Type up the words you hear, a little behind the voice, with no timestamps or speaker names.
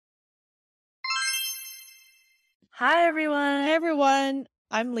Hi, everyone. Hey everyone,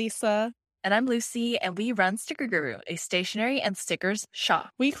 I'm Lisa. And I'm Lucy, and we run Sticker Guru, a stationery and stickers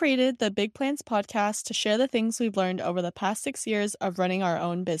shop. We created the Big Plans podcast to share the things we've learned over the past 6 years of running our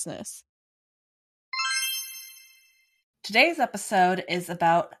own business. Today's episode is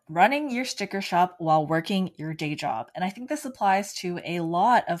about running your sticker shop while working your day job. And I think this applies to a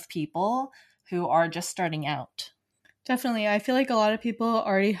lot of people who are just starting out. Definitely. I feel like a lot of people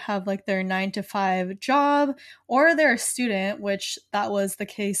already have like their 9 to 5 job or they're a student, which that was the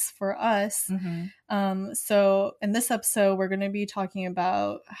case for us. So in this episode, we're going to be talking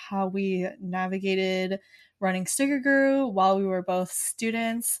about how we navigated running Sticker Guru while we were both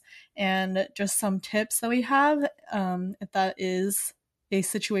students and just some tips that we have if that is a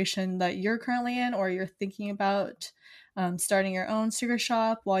situation that you're currently in or you're thinking about starting your own sticker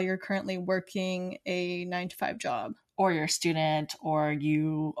shop while you're currently working a 9 to 5 job. Or you're a student, or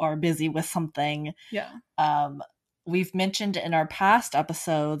you are busy with something. Yeah. We've mentioned in our past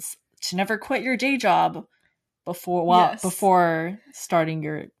episodes to never quit your day job before starting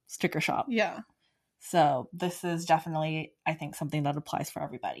your sticker shop. Yeah. So this is definitely, I think, something that applies for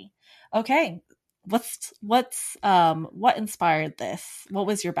everybody. Okay, what inspired this? What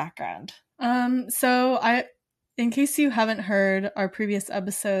was your background? In case you haven't heard our previous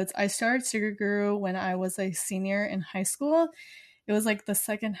episodes, I started Sticker Guru when I was a senior in high school. It was like the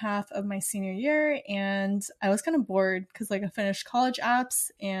second half of my senior year, and I was kind of bored because like I finished college apps,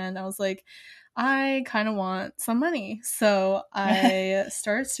 and I was like, I kind of want some money, so I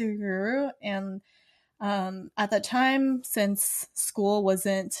started Sticker Guru. And at that time, since school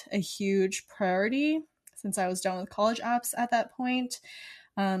wasn't a huge priority, since I was done with college apps at that point,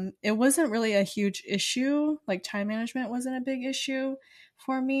 it wasn't really a huge issue. Like time management wasn't a big issue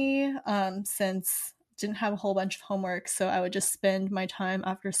for me since I didn't have a whole bunch of homework. So I would just spend my time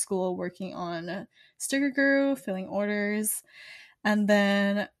after school working on Sticker Guru, filling orders. And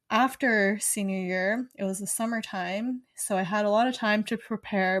then after senior year, it was the summertime. So I had a lot of time to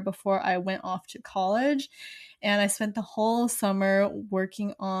prepare before I went off to college. And I spent the whole summer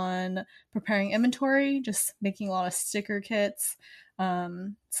working on preparing inventory, just making a lot of sticker kits.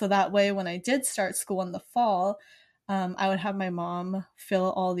 So that way, when I did start school in the fall, I would have my mom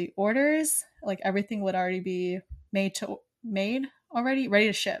fill all the orders. Like everything would already be made already, ready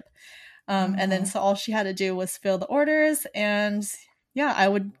to ship. And then so all she had to do was fill the orders, and yeah, I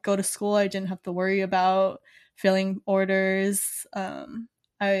would go to school. I didn't have to worry about filling orders.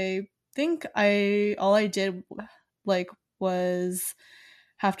 I think I all I did like was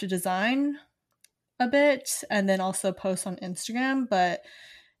have to design a bit and then also post on Instagram, but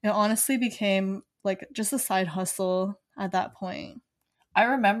it honestly became like just a side hustle at that point. I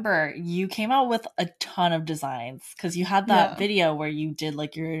remember you came out with a ton of designs because you had that video where you did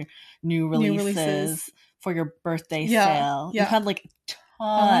like your new releases for your birthday sale. You had like a ton.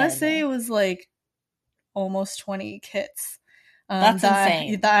 I want to say it was like almost 20 kits. That's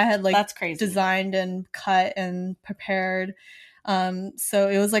insane. That I had like That's crazy. Designed and cut and prepared. So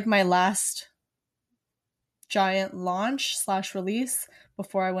it was like my last giant launch / release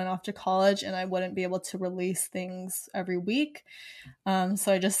before I went off to college, and I wouldn't be able to release things every week. So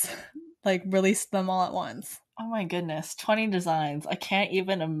I just like released them all at once. Oh my goodness, 20 designs. I can't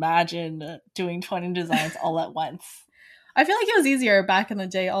even imagine doing 20 designs all at once. I feel like it was easier back in the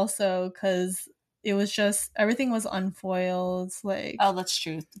day also because it was just everything was unfoiled. Like, oh, that's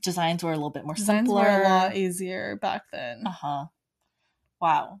true. Designs were a little bit more designs simpler. Were a lot easier back then.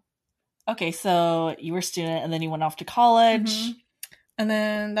 Wow. Okay, so you were a student and then you went off to college. Mm-hmm. And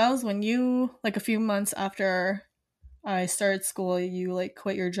then that was when you, like a few months after I started school, you like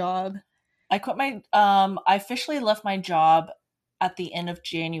quit your job. I quit my I officially left my job at the end of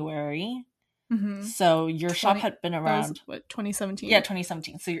January. Mm-hmm. So your shop had been around. That was, what, 2017? Yeah,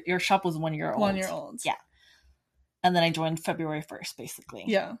 2017. So your shop was 1 year old. 1 year old. Yeah. And then I joined February 1st, basically.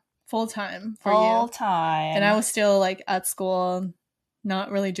 Yeah. Full time for you. Full time. And I was still like at school,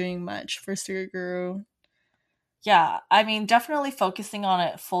 not really doing much for Sticker Guru. Yeah, I mean, definitely focusing on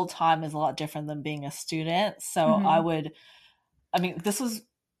it full time is a lot different than being a student. So this was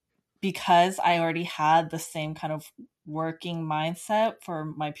because I already had the same kind of working mindset for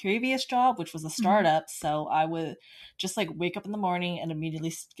my previous job, which was a startup. So I would just like wake up in the morning and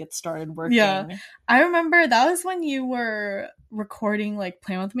immediately get started working. Yeah, I remember that was when you were recording like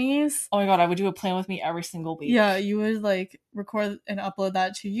Plan With Me's. Oh my god, I would do a Plan With Me every single week. Yeah, you would like record and upload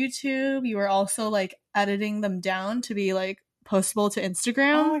that to YouTube. You were also like editing them down to be like postable to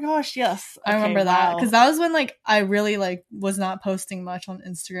Instagram. Oh my gosh, yes. I remember that because that was when like I really like was not posting much on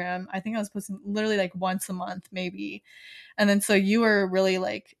Instagram. I think I was posting literally like once a month maybe. And then so you were really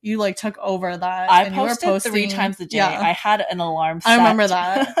like you like took over that I and you were posted posting 3 times a day. Yeah. I had an alarm set. I remember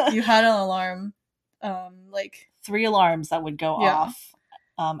that. You had an alarm like 3 alarms that would go Yeah. off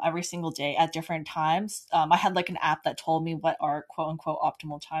every single day at different times. I had like an app that told me what our quote unquote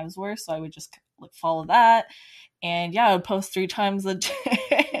optimal times were, so I would just like follow that. And yeah, I would post 3 times a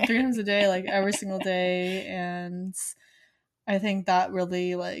day. 3 times a day, like every single day, and I think that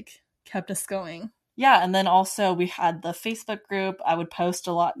really like kept us going. Yeah, and then also we had the Facebook group. I would post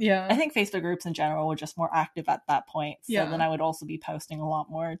a lot. Yeah. I think Facebook groups in general were just more active at that point. So Yeah. then I would also be posting a lot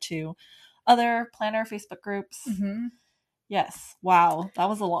more to other planner Facebook groups. Mm-hmm. Yes. Wow. That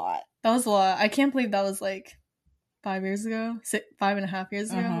was a lot. That was a lot. I can't believe that was like 5 years ago, 5.5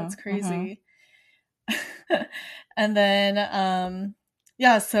 years ago. That's crazy. And then,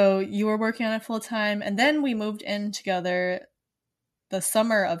 yeah, so you were working on it full time. And then we moved in together the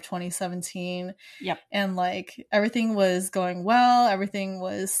summer of 2017. Yep. And like everything was going well. Everything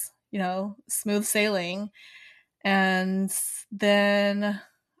was, you know, smooth sailing. And then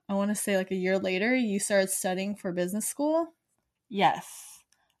I want to say like a year later, you started studying for business school. Yes.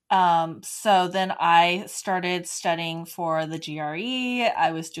 So then I started studying for the GRE.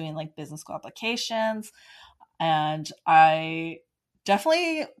 I was doing like business school applications, and I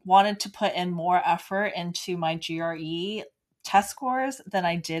definitely wanted to put in more effort into my GRE test scores than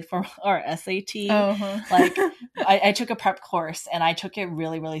I did for our SAT. Uh-huh. Like I took a prep course and I took it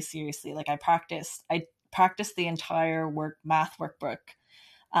really, really seriously. Like I practiced the entire math workbook.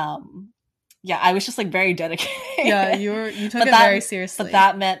 Yeah, I was just like very dedicated. Yeah, you took it very seriously. But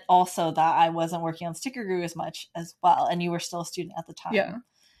that meant also that I wasn't working on Sticker Guru as much as well, and you were still a student at the time. Yeah.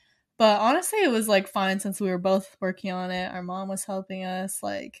 But honestly, it was like fine since we were both working on it. Our mom was helping us.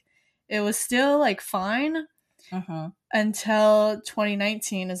 Like, it was still like fine until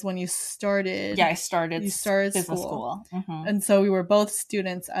 2019 is when you started. Yeah, I started. You started business school. Mm-hmm. And so we were both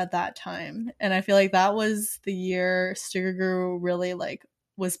students at that time. And I feel like that was the year Sticker Guru really like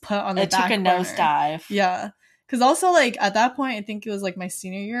was put on the back burner. It took a nosedive. Yeah. Because also, like, at that point, I think it was, like, my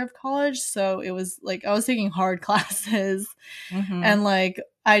senior year of college. So it was, like, I was taking hard classes. Mm-hmm. And, like,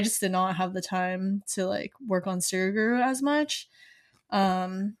 I just did not have the time to, like, work on Sticker Guru as much.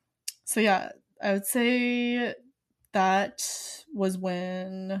 So, yeah, I would say that was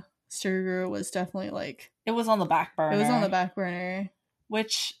when Sticker Guru was definitely, like... It was on the back burner. It was on the back burner.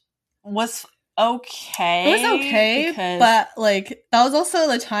 Which was okay. It was okay, because... but, like, that was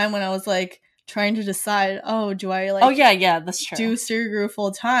also the time when I was, like... trying to decide, do I like that's true, do Sticker Guru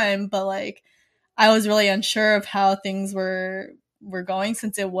full time, but like I was really unsure of how things were going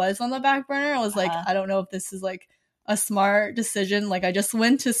since it was on the back burner. I was like, I don't know if this is like a smart decision. Like I just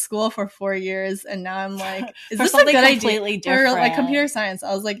went to school for 4 years and now I'm like, is this a good idea? Different. Or like computer science.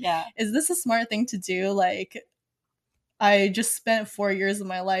 I was like, is this a smart thing to do? Like I just spent 4 years of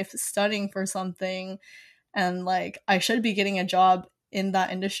my life studying for something and like I should be getting a job in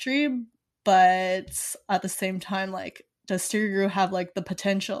that industry. But at the same time, like, does Sticker Guru have, like, the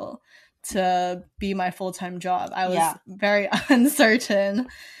potential to be my full-time job? I was very uncertain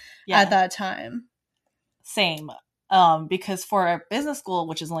at that time. Same. Because for a business school,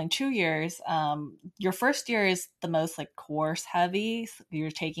 which is only 2 years, your first year is the most, like, course heavy. So you're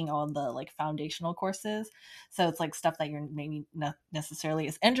taking all the, like, foundational courses. So it's, like, stuff that you're maybe not necessarily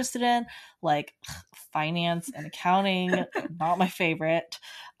as interested in, like finance and accounting, not my favorite.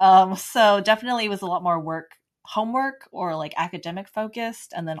 So definitely it was a lot more homework or, like, academic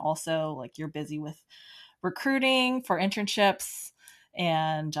focused. And then also, like, you're busy with recruiting for internships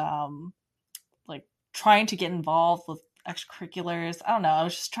and, like, trying to get involved with extracurriculars. I don't know. I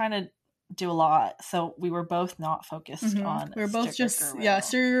was just trying to do a lot. So we were both not focused on we were both Sticker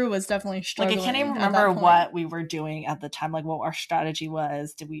Guru was definitely struggling. Like I can't even remember what we were doing at the time, like what our strategy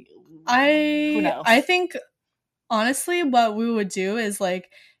was. Who knows? I think honestly what we would do is like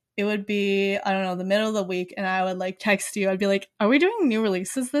it would be, I don't know, the middle of the week and I would like text you. I'd be like, are we doing new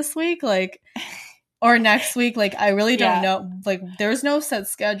releases this week? Like or next week, like I really don't know. Like there's no set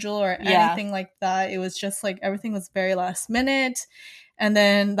schedule or anything like that. It was just like everything was very last minute. And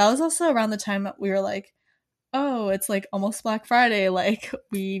then that was also around the time that we were like, oh, it's like almost Black Friday. Like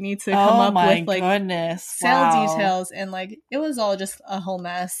we need to come up with like sale details. And like it was all just a whole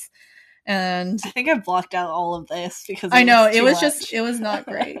mess. And I think I blocked out all of this because I know it was not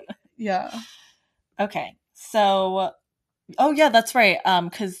great. Yeah. Okay. So oh yeah, that's right.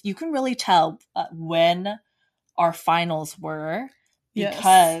 Because you can really tell when our finals were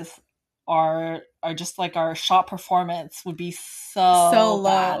because our just like our shop performance would be So so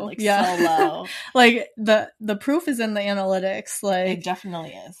bad, low. like Yeah. so low. Like the proof is in the analytics. Like It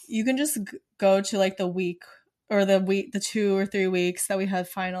definitely is. you can just go to like the week or the 2 or 3 weeks that we had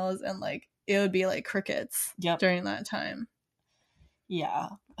finals, and like it would be like crickets during that time. Yeah.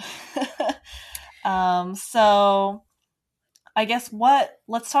 So I guess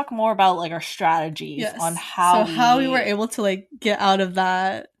let's talk more about like our strategies on how we were able to like get out of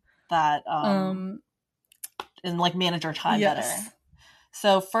that and like manage our time better.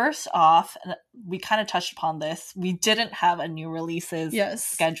 So first off, we kind of touched upon this. We didn't have a new releases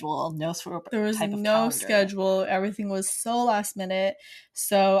schedule. There was no schedule. Everything was so last minute.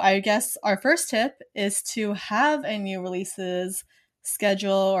 So I guess our first tip is to have a new releases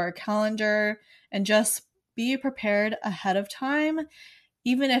schedule or calendar and just be prepared ahead of time.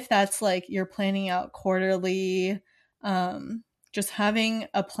 Even if that's like you're planning out quarterly, just having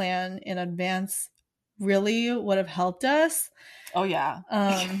a plan in advance really would have helped us. Oh yeah.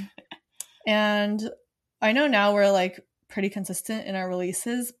 And I know now we're like pretty consistent in our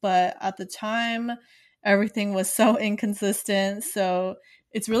releases, but at the time everything was so inconsistent. So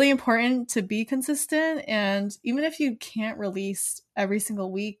it's really important to be consistent, and even if you can't release every single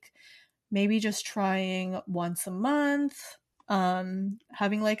week, maybe just trying once a month,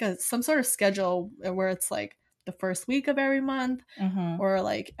 having like some sort of schedule where it's like the first week of every month or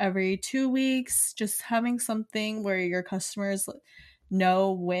like every 2 weeks, just having something where your customers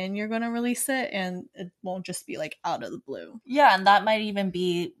know when you're going to release it and it won't just be like out of the blue. Yeah, and that might even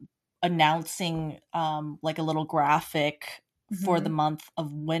be announcing like a little graphic for the month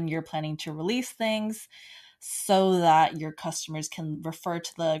of when you're planning to release things, so that your customers can refer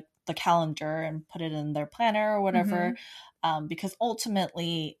to the calendar and put it in their planner or whatever. Because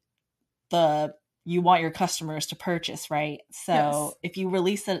ultimately you want your customers to purchase, right? So if you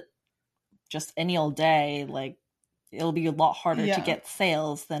release it just any old day, like it'll be a lot harder to get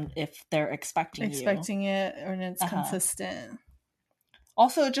sales than if they're expecting it and it's consistent.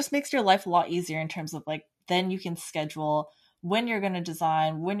 Also, it just makes your life a lot easier in terms of like, then you can schedule when you're going to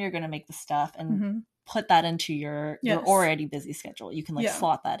design, when you're going to make the stuff, and put that into your already busy schedule. You can like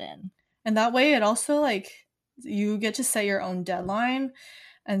slot that in. And that way it also like you get to set your own deadline.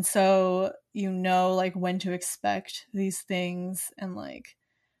 And so you know like when to expect these things and like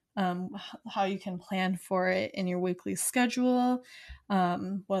how you can plan for it in your weekly schedule,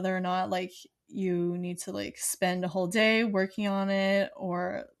 whether or not like you need to like spend a whole day working on it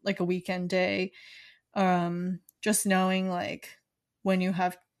or like a weekend day, just knowing like when you'll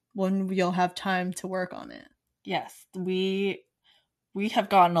have time to work on it. Yes, we have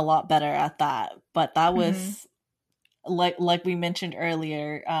gotten a lot better at that, but that was like we mentioned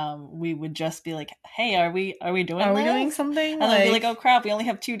earlier, we would just be like, hey, are we doing something? And then like, be like, oh crap, we only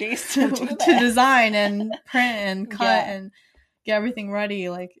have 2 days to do to design and print and cut and get everything ready.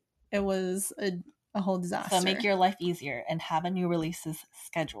 Like it was a whole disaster. So make your life easier and have a new releases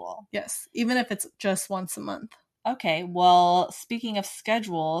schedule. Yes, even if it's just once a month. Okay, well, speaking of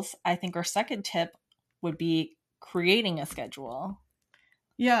schedules, I think our second tip would be creating a schedule.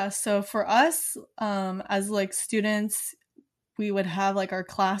 Yeah, so for us, as like students, we would have like our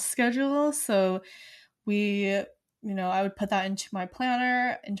class schedule. So I would put that into my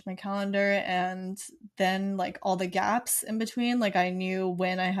planner, into my calendar, and then like all the gaps in between, like I knew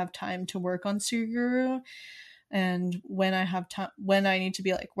when I have time to work on Suguru and when I have time, when I need to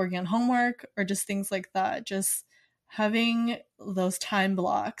be like working on homework or just things like that. Just having those time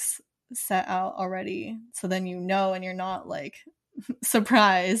blocks set out already, so then and you're not like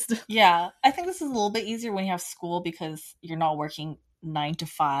surprised. Yeah, I think this is a little bit easier when you have school because you're not working 9 to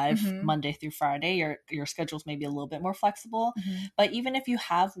 5 Monday through Friday. Your schedule's maybe a little bit more flexible. But even if you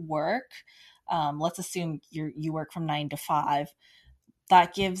have work, let's assume you work from 9 to 5,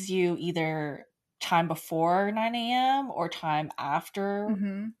 that gives you either time before 9 a.m. or time after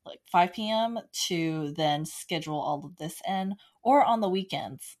like 5 p.m. to then schedule all of this in, or on the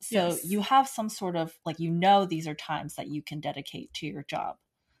weekends. So you have some sort of like, these are times that you can dedicate to your job.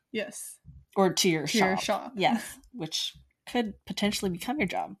 Yes. Or to your shop. Yes. Which could potentially become your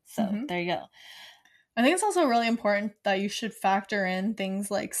job. So there you go. I think it's also really important that you should factor in things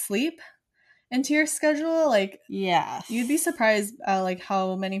like sleep into your schedule. Like, yes, you'd be surprised at like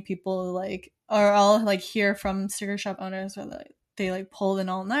how many people like, or I'll like hear from sticker shop owners where like they like pulled an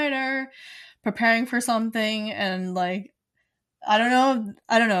all-nighter preparing for something, and like I don't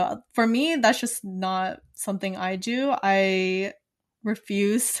know. For me, that's just not something I do. I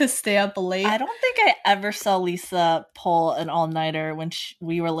refuse to stay up late. I don't think I ever saw Lisa pull an all-nighter when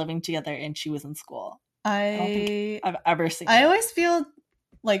we were living together and she was in school. I don't think I've ever seen I always feel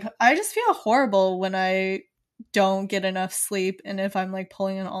like I just feel horrible when I don't get enough sleep, and if I'm like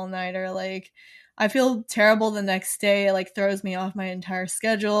pulling an all-nighter, like I feel terrible the next day. It like throws me off my entire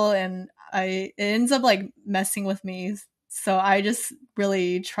schedule, and it ends up like messing with me. So I just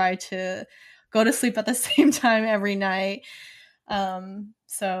really try to go to sleep at the same time every night.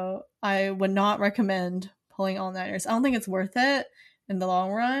 So I would not recommend pulling all-nighters. I don't think it's worth it in the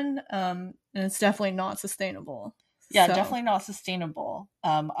long run. And it's definitely not sustainable. Yeah, So definitely not sustainable.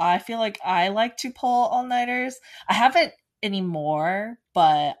 I feel like I like to pull all nighters. I haven't anymore,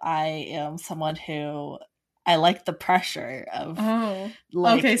 but I am someone who I like the pressure of oh,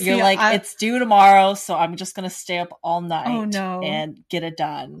 like okay. you're See, like it's due tomorrow, so I'm just gonna stay up all oh night no, and get it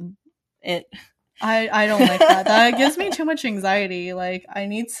done. It I don't like that. That gives me too much anxiety. Like I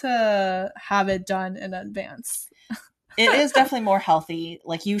need to have it done in advance. it is definitely more healthy.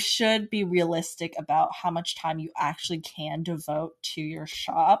 Like you should be realistic about how much time you actually can devote to your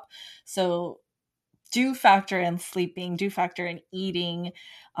shop. So do factor in sleeping, do factor in eating,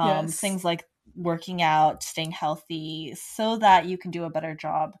 Yes. things like working out, staying healthy, so that you can do a better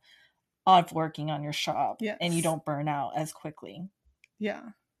job of working on your shop and you Yes. don't burn out as quickly. Yeah.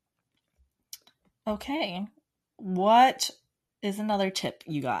 Okay. What is another tip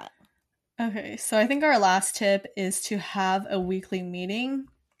you got? Okay. So I think our last tip is to have a weekly meeting.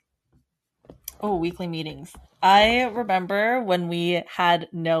 Oh, weekly meetings. I remember when we had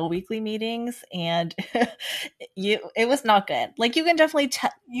no weekly meetings and it was not good. Like you can definitely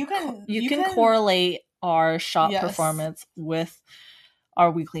you can correlate our shop yes. performance with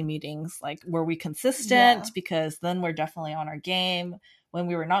our weekly meetings. Like were we Yeah. consistent? Because then we're definitely on our game. When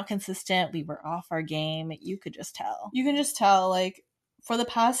we were not consistent, we were off our game. You could just tell. You can just tell, like, for the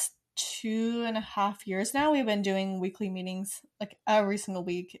past 2.5 years now, we've been doing weekly meetings like every single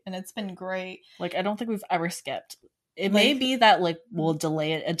week, and it's been great. Like I don't think we've ever skipped. It may Like, be that like we'll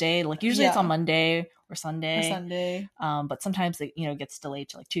delay it a day. Like usually it's on yeah, Monday or or Sunday. Sunday. But sometimes it gets delayed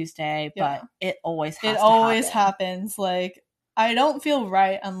to like Tuesday. Yeah. But it always It has to always happen. happens. Like, I don't feel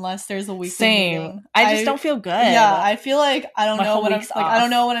right unless there's a weekly Same. meeting. I just don't feel Yeah, good. I feel like I don't My know whole what I'm week's like. I don't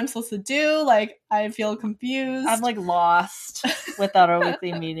know off. what I'm supposed to do. Like, I feel I'm confused. like lost without our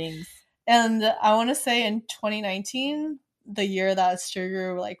weekly meetings. And I want to say in 2019, the year that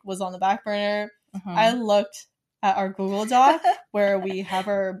Sugar like was on the back burner, I Mm-hmm. looked at our Google Doc where we have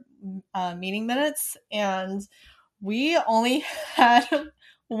our meeting minutes, and we only had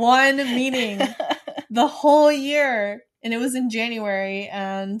one meeting the whole year, and it was in January.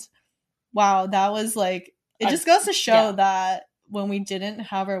 And wow, that was like, it just goes to show Yeah. that when we didn't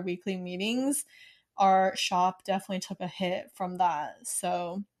have our weekly meetings, our shop definitely took a hit from that.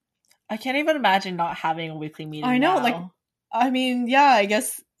 So I can't even imagine not having a weekly meeting I know, like, now. I mean, yeah, I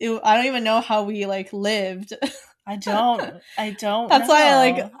guess I don't even know how we like lived. I don't. I don't That's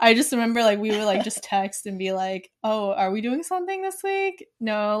why know. I just remember like we would like just text and be like, "Oh, are we doing something this week?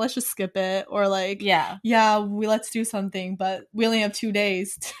 No, let's just skip it." Or like, Yeah. "Yeah, let's do something, but we only have 2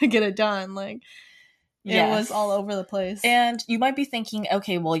 days to get it done." Like it was all Yes. over the place. And you might be thinking,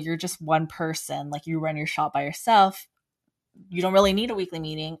 okay, well, you're just one person. Like you run your shop by yourself. You don't really need a weekly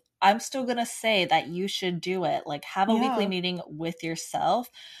meeting. I'm still going to say that you should do it. Like have a weekly Yeah. meeting with yourself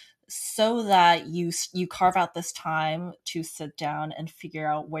so that you carve out this time to sit down and figure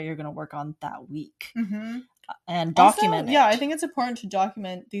out what you're going to work on that week Mm-hmm. and Also, document yeah, I it. think it's important to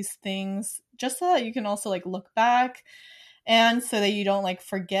document these things just so that you can also like look back, and so that you don't like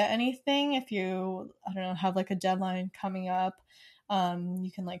forget anything. If you, I don't know, have like a deadline coming up,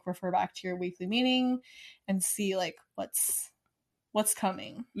 you can like refer back to your weekly meeting and see like what's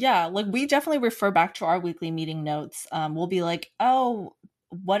coming. Yeah, like we definitely refer back to our weekly meeting notes. We'll be like, oh,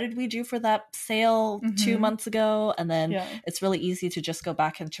 what did we do for that sale two Mm-hmm. months ago? And then Yeah. it's really easy to just go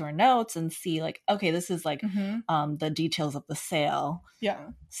back into our notes and see, like, okay, this is like Mm-hmm. the details of the sale. Yeah.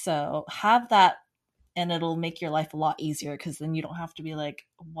 So have that, and it'll make your life a lot easier because then you don't have to be like,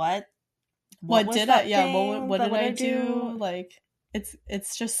 what What was did I? that Yeah. thing? What That did what I I do? do? Like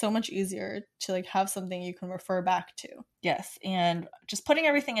it's just so much easier to like have something you can refer back to. Yes, and just putting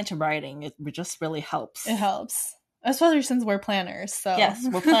everything into writing, it just really It helps. helps, especially since we're planners. So Yes,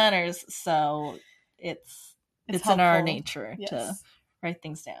 we're planners, so it's it's it's in our helpful. nature to Yes. write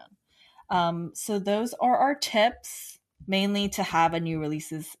things down. So those are our tips, mainly to have a new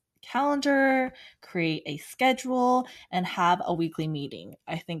releases calendar, create a schedule, and have a weekly meeting.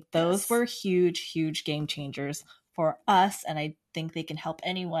 I think those Yes. were huge, huge game changers for us, and I think they can help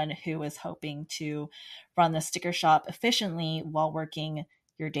anyone who is hoping to run the sticker shop efficiently while working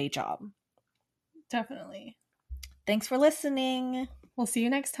your day job. Definitely. Thanks for listening. We'll see you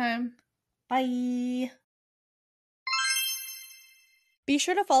next time. Bye. Be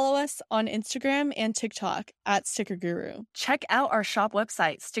sure to follow us on Instagram and TikTok at Sticker Guru. Check out our shop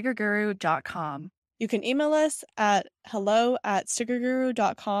website, stickerguru.com. You can email us at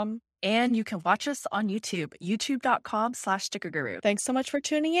hello@stickerguru.com. And you can watch us on YouTube, youtube.com/stickerguru. Thanks so much for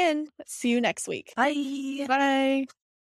tuning in. See you next week. Bye. Bye.